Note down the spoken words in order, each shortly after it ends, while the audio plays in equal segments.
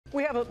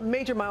We have a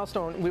major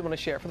milestone we want to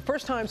share. For the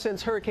first time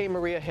since Hurricane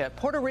Maria hit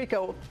Puerto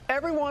Rico,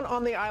 everyone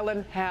on the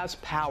island has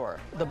power.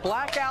 The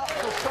blackout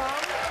for some,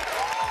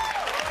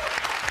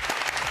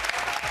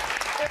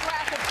 it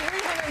lasted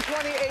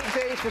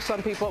 328 days for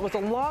some people. It was the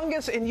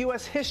longest in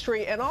U.S.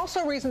 history, and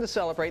also reason to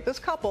celebrate. This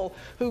couple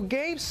who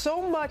gave so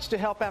much to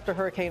help after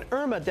Hurricane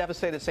Irma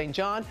devastated St.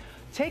 John,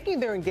 taking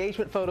their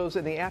engagement photos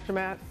in the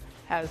aftermath,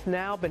 has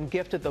now been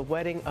gifted the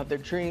wedding of their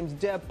dreams.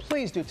 Deb,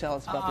 please do tell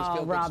us about this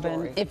feel-good Robin,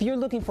 story. if you're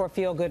looking for a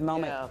feel-good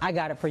moment, I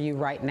got it for you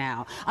right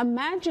now.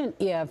 Imagine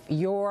if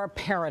your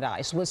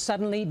paradise was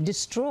suddenly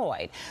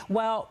destroyed.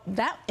 Well,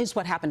 that is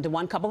what happened to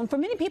one couple, and for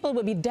many people it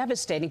would be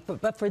devastating,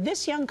 but for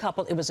this young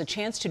couple, it was a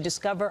chance to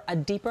discover a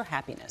deeper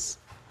happiness.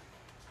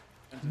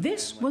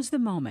 This was the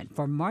moment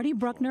for Marty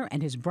Bruckner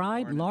and his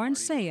bride, Lauren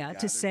Saya,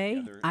 to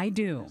say, "I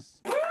do."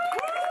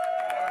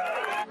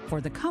 For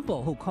the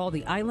couple who call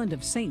the island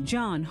of St.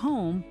 John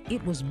home,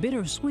 it was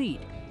bittersweet.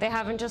 They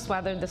haven't just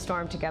weathered the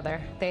storm together.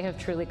 They have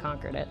truly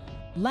conquered it.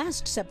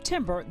 Last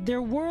September,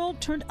 their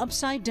world turned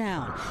upside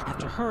down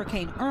after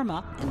Hurricane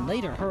Irma and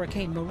later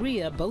Hurricane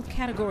Maria, both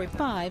Category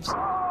 5s,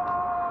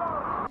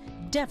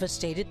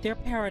 devastated their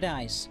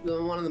paradise.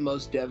 One of the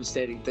most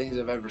devastating things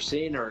I've ever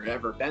seen or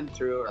ever been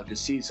through, to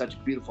see such a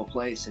beautiful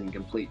place in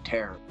complete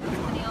terror.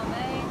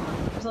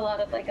 There's a lot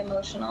of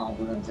emotional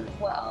wounds as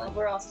well.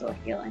 We're all still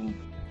healing.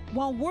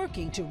 While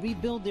working to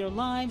rebuild their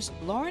lives,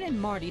 Lauren and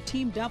Marty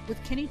teamed up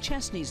with Kenny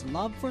Chesney's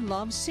Love for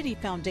Love City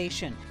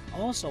Foundation,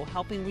 also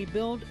helping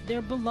rebuild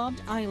their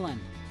beloved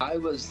island. I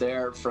was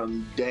there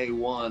from day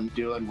one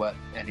doing what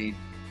any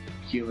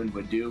human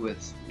would do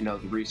with, the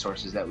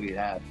resources that we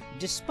had.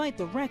 Despite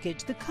the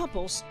wreckage, the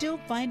couple still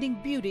finding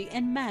beauty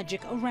and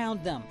magic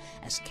around them,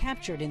 as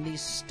captured in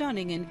these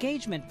stunning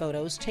engagement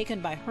photos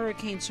taken by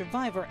hurricane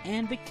survivor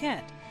Anne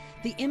Biquette.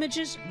 The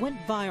images went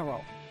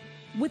viral.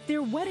 With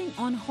their wedding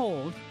on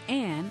hold,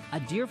 Anne, a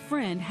dear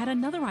friend, had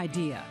another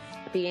idea.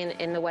 Being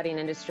in the wedding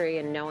industry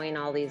and knowing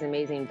all these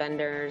amazing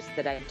vendors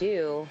that I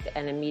do,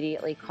 and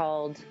immediately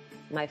called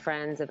my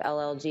friends of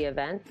LLG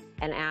Events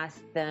and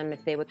asked them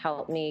if they would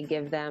help me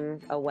give them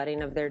a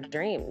wedding of their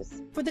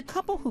dreams. For the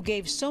couple who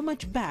gave so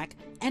much back,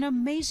 an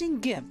amazing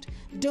gift,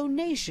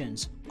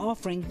 donations,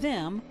 offering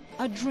them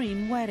a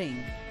dream wedding.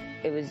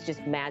 It was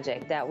just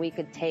magic that we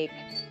could take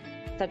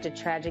such a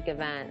tragic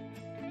event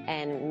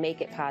and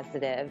make it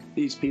positive.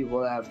 These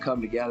people that have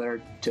come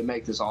together to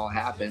make this all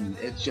happen,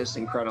 it's just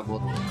incredible.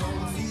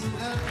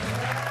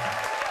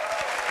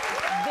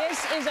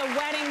 This is a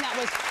wedding that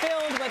was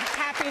filled with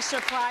happy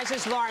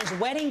surprises. Lauren's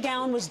wedding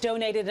gown was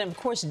donated, and of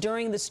course,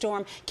 during the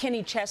storm,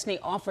 Kenny Chesney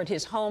offered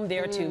his home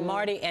there to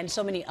Marty and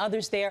so many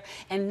others there.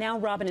 And now,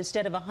 Robin,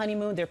 instead of a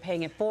honeymoon, they're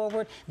paying it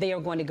forward. They are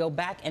going to go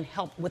back and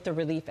help with the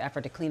relief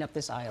effort to clean up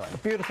this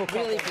island. Beautiful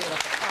couple. Really beautiful.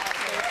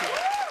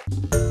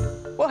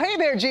 Well, hey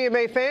there,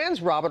 GMA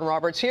fans. Robin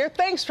Roberts here.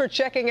 Thanks for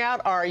checking out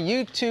our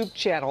YouTube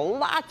channel.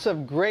 Lots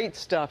of great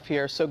stuff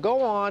here. So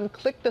go on,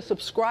 click the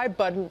subscribe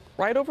button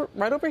right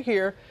over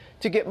here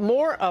to get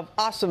more of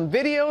awesome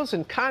videos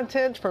and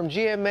content from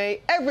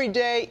GMA every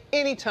day,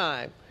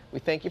 anytime. We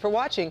thank you for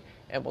watching,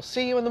 and we'll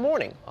see you in the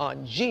morning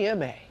on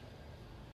GMA.